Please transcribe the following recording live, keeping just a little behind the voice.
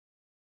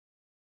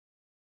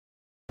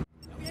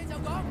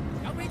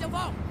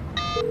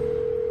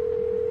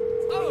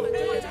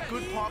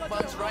Good park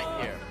buds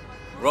right here.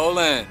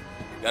 Roland,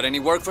 got any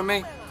work for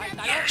me?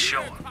 Yeah,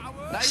 sure.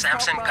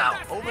 Samson Gao,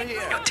 Over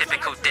here. your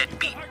typical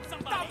deadbeat.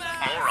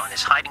 Moron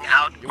is hiding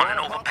out on an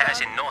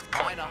overpass in North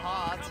Point.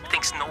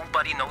 Thinks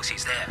nobody knows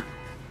he's there.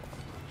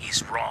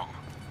 He's wrong.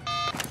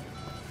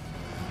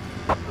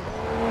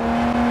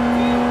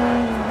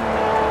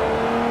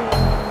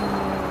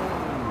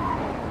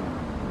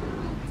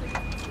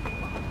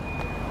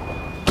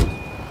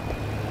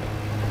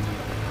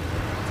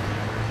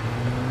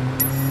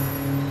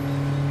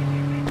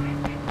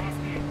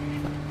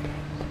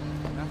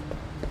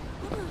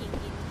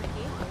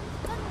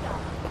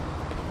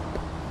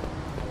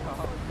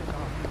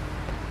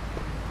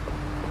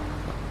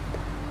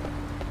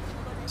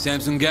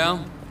 Samson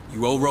Gal,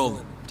 you owe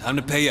Roland. Time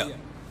to pay up.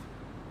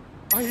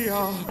 How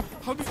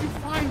did you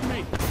find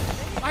me?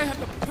 I had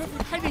the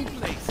perfect hiding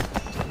place.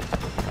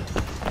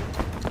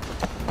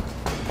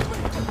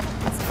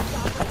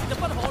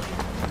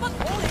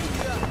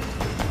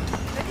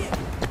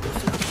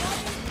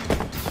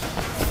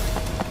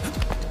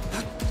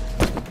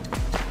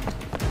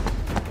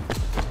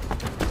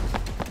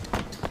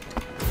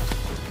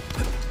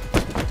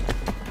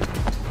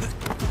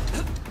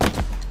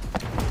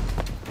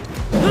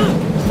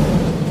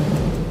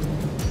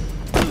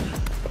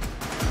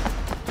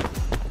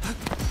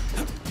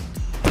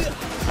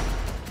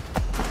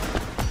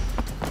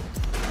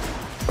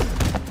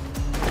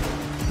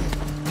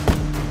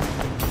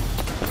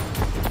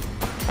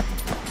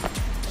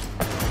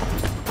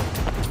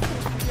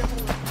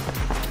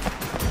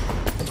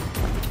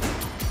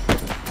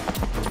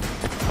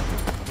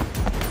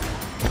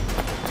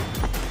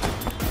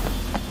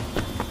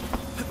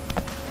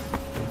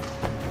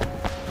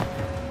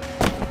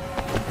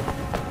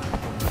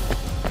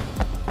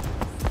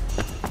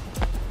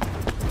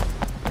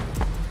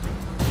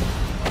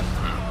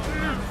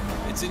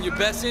 It's in your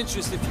best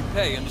interest if you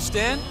pay,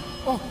 understand?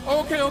 Oh,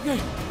 okay.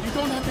 You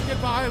don't have to get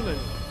violent.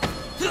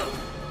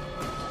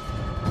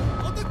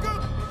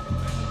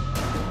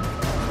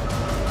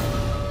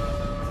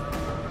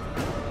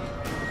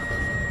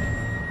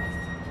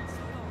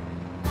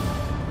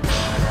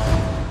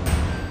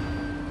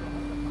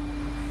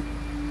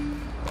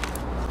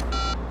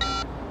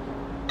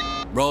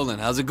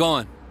 Roland, how's it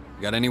going?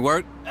 You got any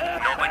work?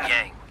 Norbert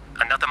Yang,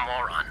 another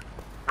moron.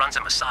 Runs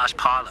a massage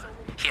parlor.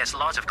 He has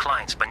lots of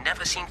clients, but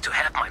never seems to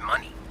have my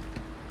money.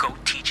 Go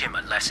teach him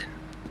a lesson.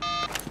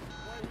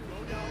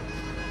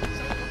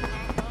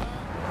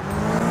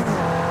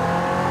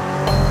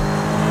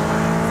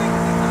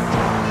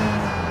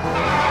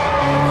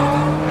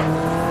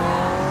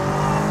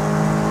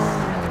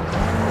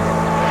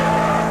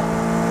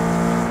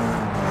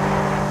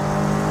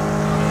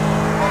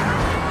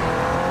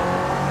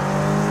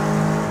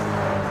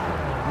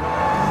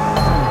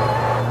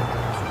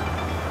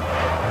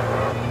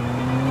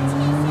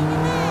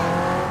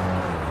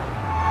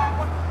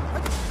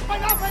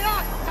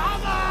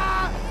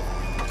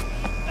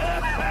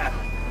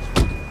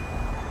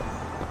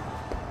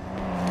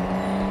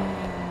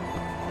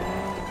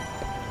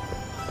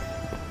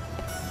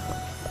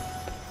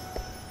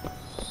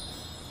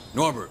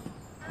 Norbert,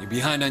 you're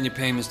behind on your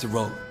payments to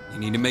Roland. You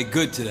need to make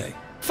good today.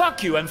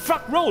 Fuck you and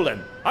fuck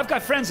Roland. I've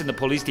got friends in the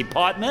police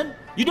department.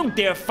 You don't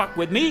dare fuck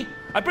with me.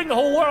 I bring the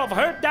whole world of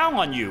hurt down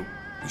on you.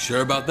 You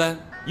sure about that?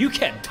 You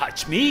can't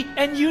touch me,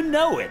 and you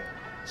know it.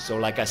 So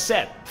like I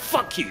said,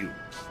 fuck you.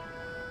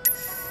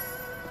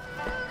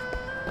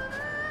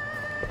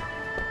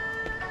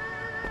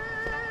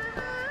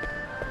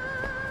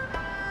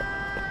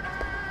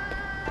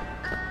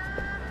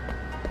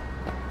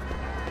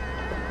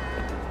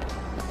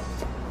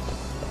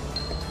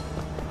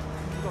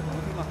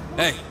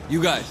 Hey,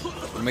 you guys,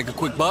 wanna make a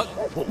quick buck?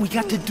 What we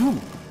got to do?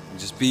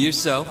 Just be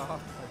yourself.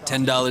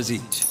 $10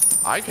 each.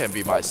 I can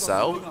be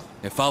myself.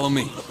 Here, follow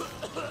me.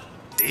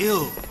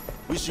 Ew,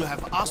 we should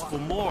have asked for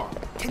more.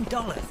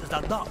 $10 is a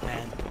lot,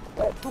 man.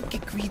 Don't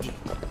get greedy.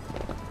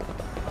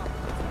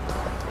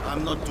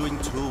 I'm not doing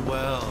too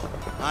well.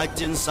 I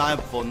didn't sign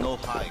up for no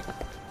hike.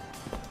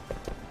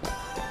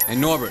 Hey,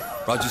 Norbert,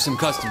 brought you some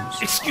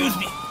customers. Excuse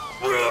me.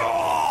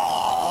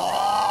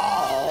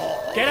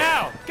 Get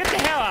out! Get the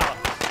hell out!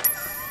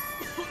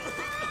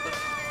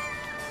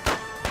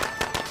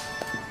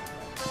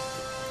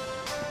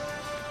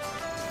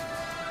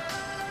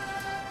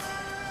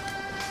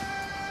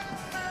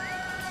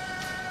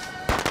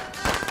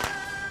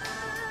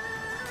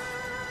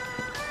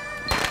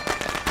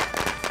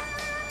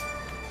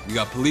 You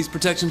got police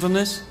protection from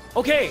this?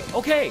 Okay,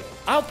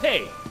 I'll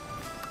pay.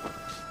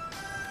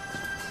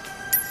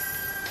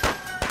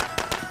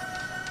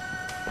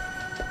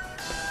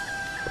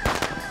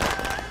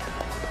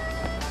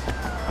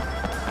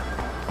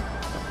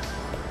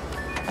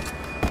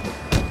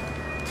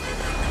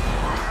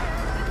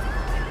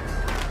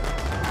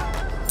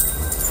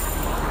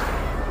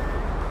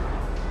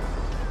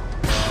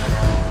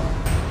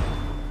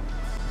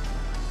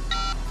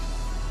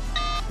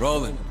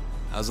 Roland,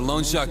 how's the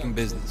loan sharking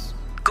business?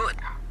 Good.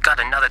 Got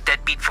another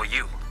deadbeat for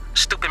you.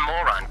 Stupid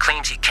moron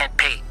claims he can't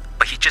pay.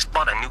 but he just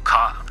bought a new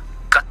car.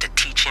 Got to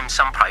teach him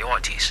some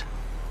priorities.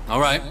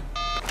 All right.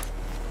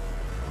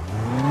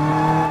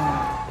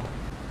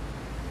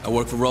 I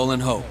work for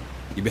Roland Ho.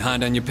 You're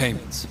behind on your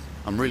payments.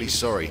 I'm really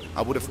sorry.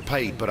 I would have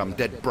paid, but I'm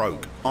dead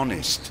broke.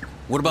 Honest.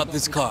 What about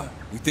this car?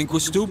 You think we're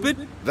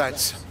stupid?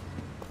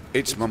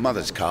 It's my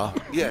mother's car.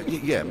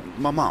 Yeah,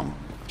 my mum.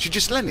 She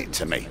just lent it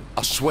to me.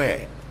 I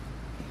swear.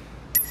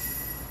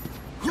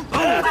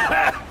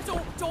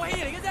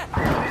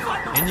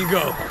 In you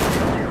go.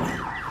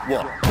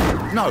 What?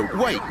 No,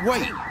 wait.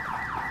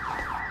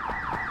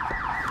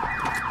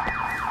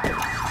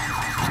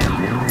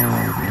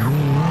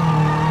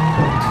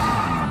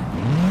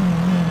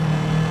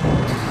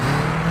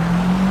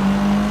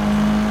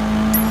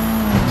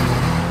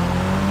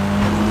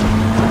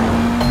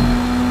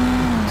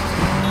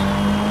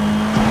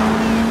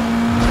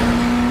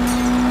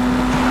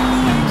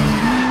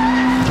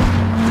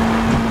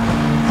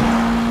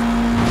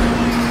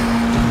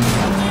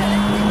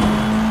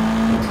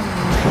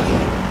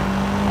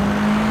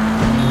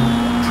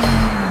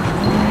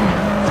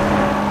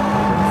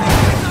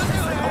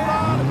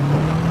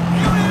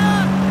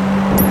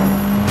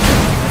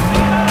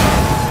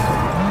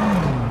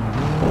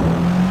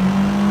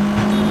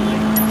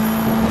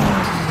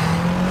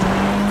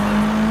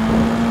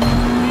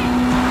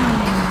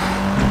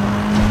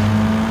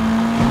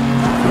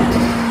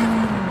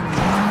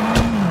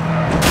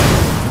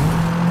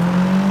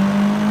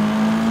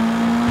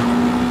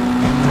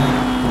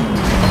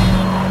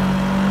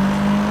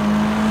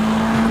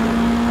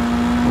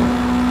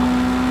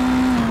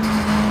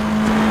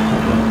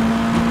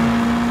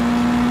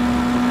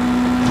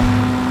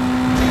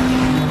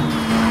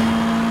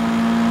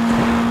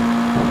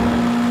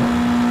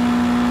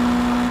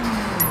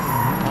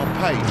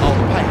 I'll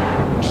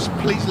pay. Just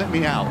please let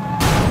me out.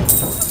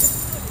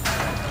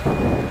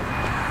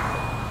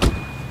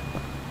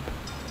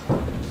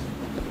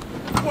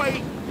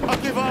 Wait, I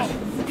give up.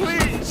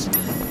 Please.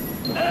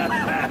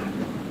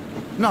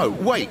 No,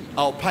 wait,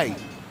 I'll pay.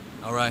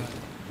 All right,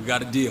 we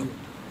got a deal.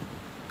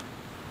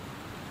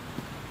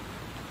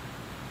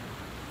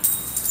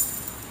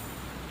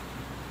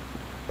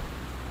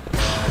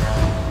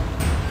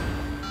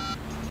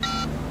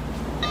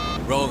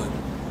 Roland,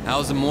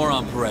 how's the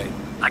moron parade?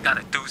 I got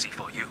a doozy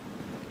for you.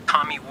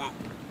 Tommy Wu.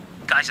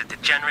 Guy's a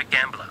degenerate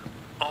gambler.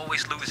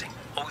 Always losing.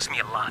 Owes me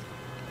a lot.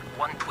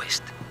 One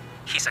twist.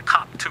 He's a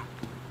cop, too.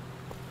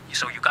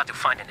 So you got to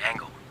find an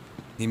angle.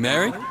 He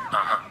married?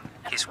 Uh-huh.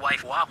 His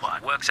wife, Wawa,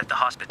 works at the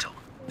hospital.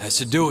 That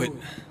should do it.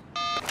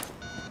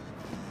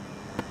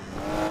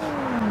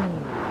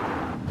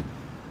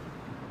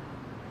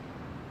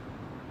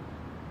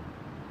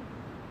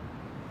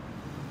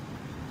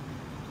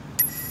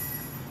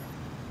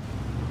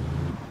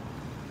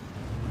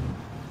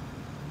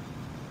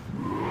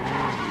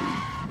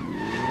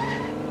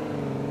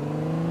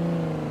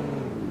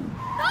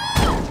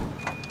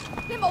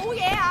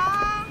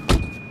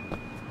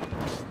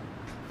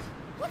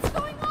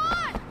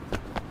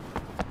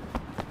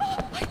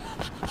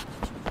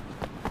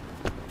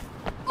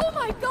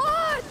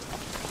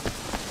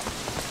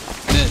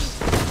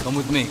 Come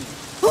with me.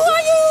 Who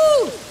are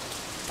you?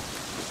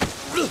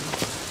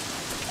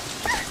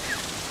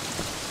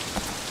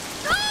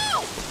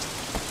 No!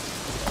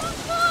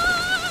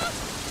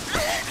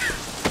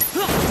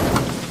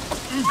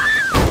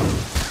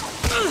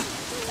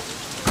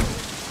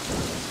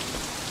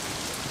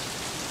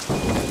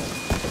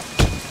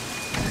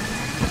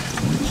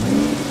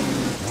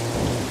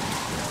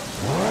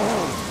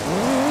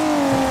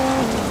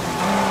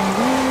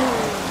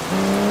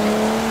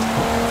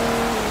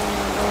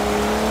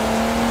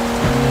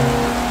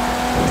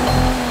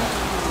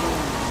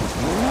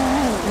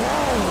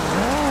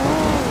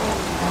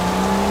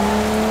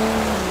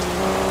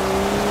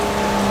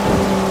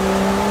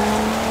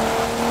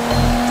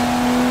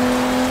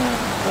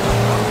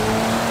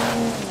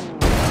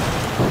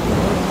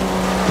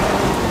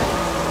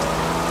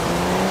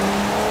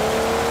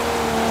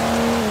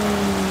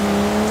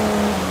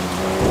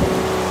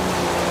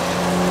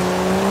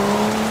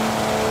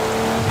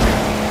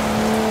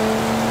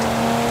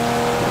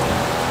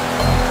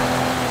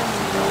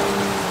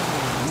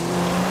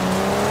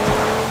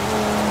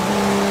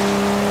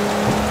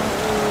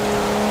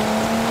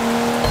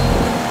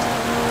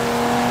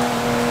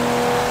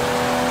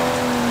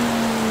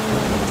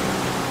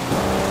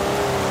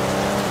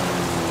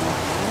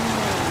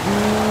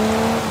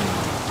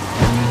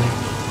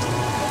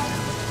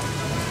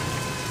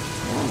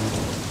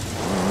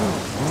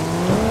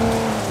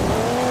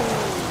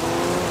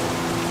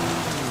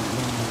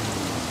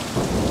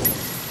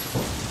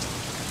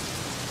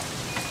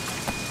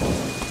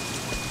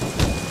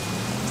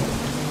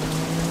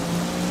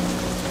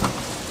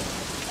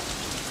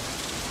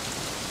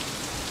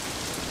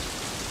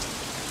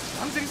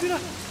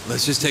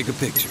 Let's just take a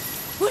picture.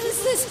 What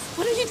is this?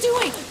 What are you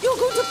doing? You're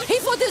going to pay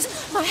for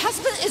this. My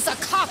husband is a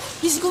cop.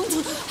 He's going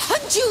to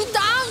hunt you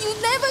down. You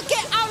never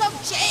get out of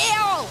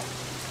jail.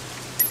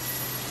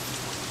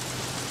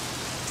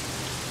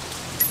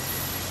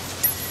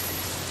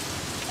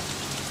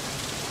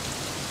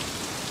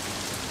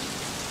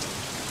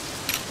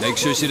 Make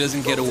sure she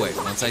doesn't get away.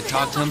 Once I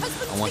talk to him,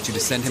 I want you to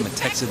send him a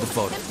text of the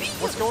photo.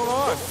 What's going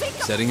on?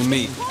 Setting a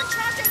meet. You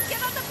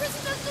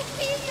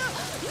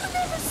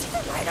never see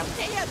the light of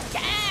day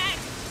again.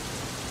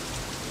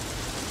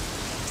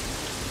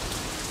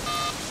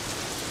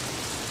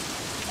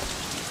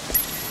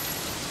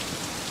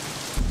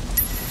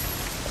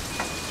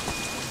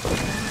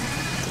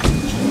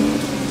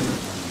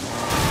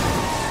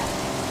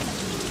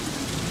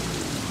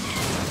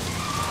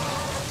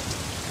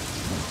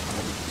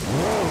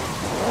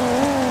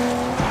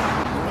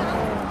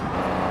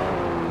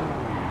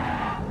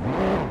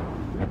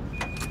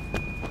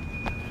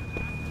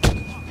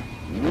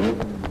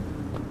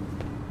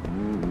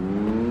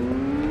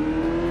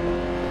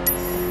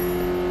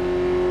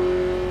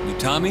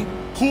 Tommy?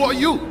 Who are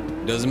you?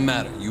 Doesn't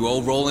matter. You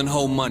owe Roland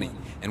Ho money,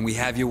 and we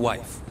have your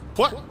wife.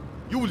 What?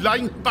 You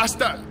lying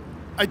bastard!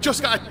 I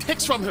just got a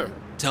text from her.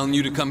 Telling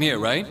you to come here,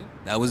 right?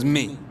 That was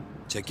me.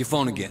 Check your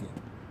phone again.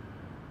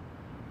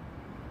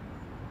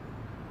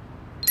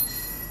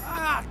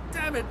 Ah,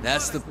 damn it!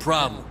 That's the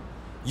problem.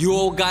 You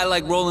owe a guy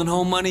like Roland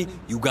Ho money,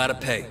 you gotta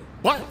pay.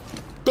 What?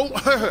 Don't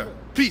hurt her.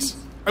 Please,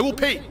 I will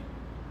pay.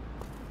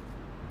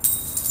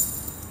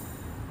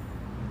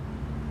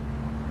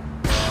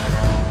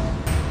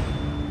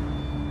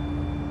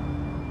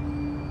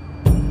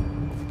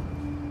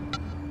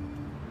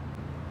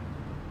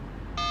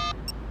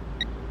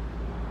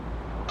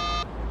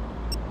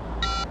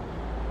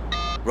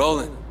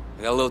 Roland,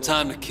 I got a little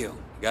time to kill.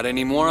 You got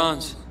any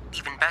morons?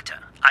 Even better,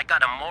 I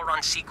got a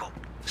moron sequel.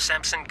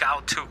 Samson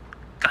Gao 2.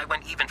 Guy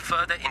went even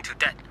further into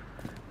debt.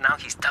 Now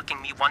he's ducking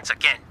me once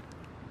again.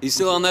 He's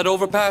still on that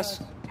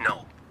overpass?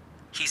 No,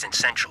 he's in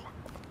Central.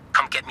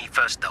 Come get me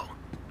first, though.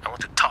 I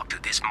want to talk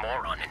to this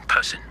moron in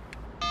person.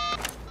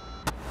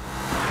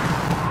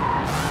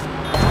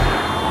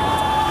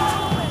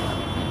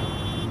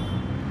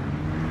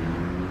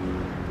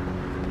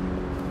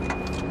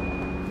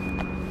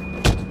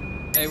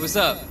 Hey, what's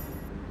up? So,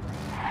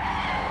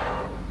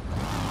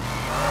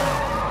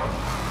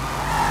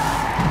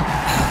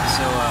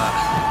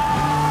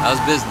 how's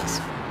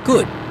business?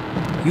 Good.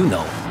 You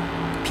know,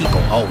 people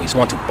always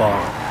want to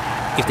borrow.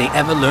 If they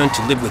ever learn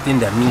to live within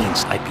their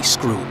means, I'd be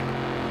screwed.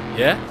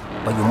 Yeah?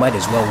 But you might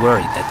as well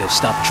worry that they'll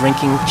stop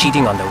drinking,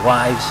 cheating on their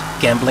wives,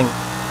 gambling.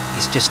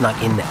 It's just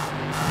not in them.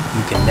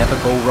 You can never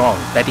go wrong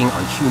betting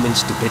on human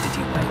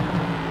stupidity, right?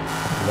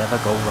 Never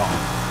go wrong.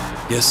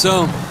 Guess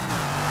so.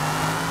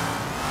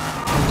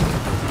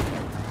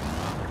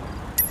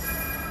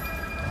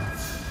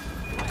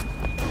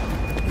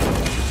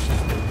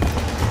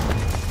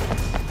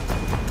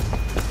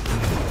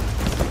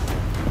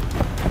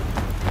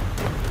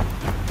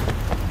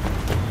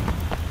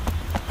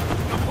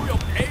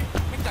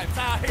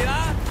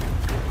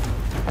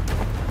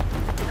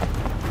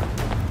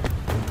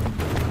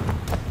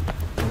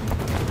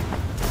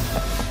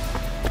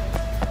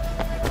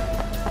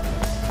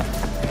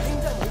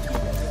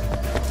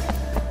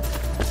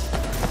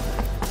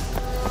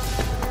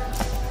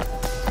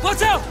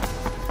 Watch out!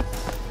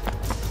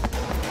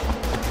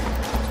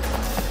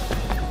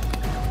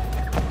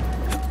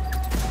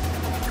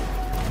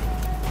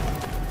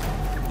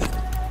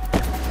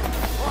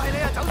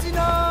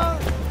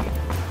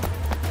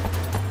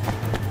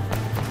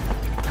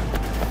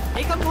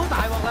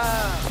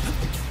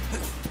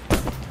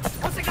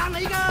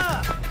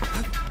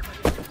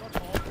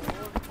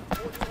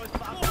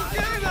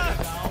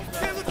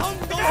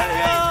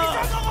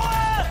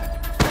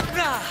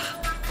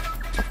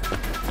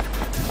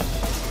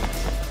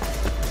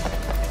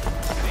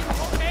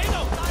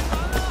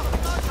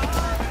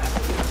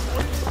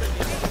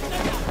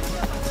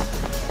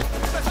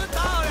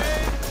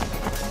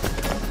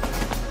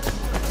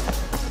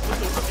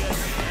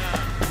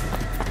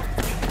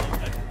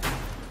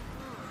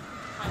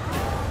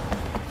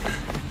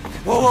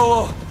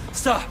 Whoa.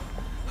 Stop.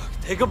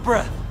 Take a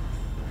breath.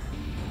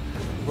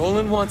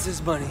 Roland wants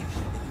his money.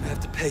 You have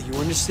to pay, you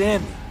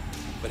understand me?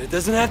 But it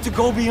doesn't have to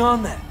go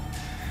beyond that.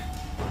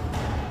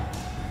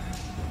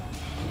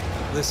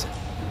 Listen,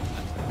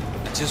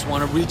 I just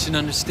want to reach an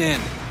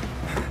understanding.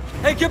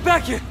 Hey, get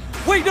back here!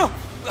 Wait, no!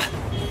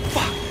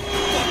 Fuck!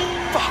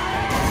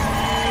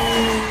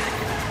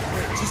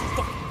 Just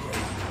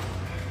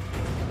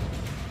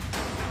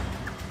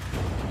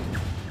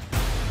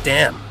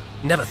Damn,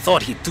 never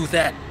thought he'd do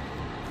that.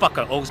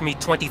 Fucker owes me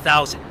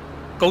 20,000.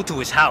 Go to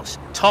his house,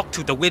 talk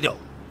to the widow,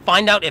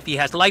 find out if he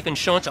has life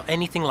insurance or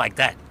anything like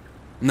that.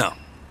 No.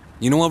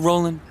 You know what,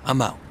 Roland?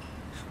 I'm out.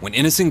 When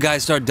innocent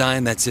guys start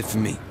dying, that's it for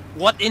me.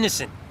 What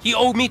innocent? He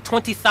owed me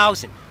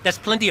 20,000. That's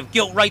plenty of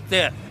guilt right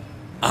there.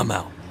 I'm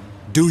out.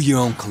 Do your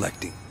own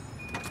collecting.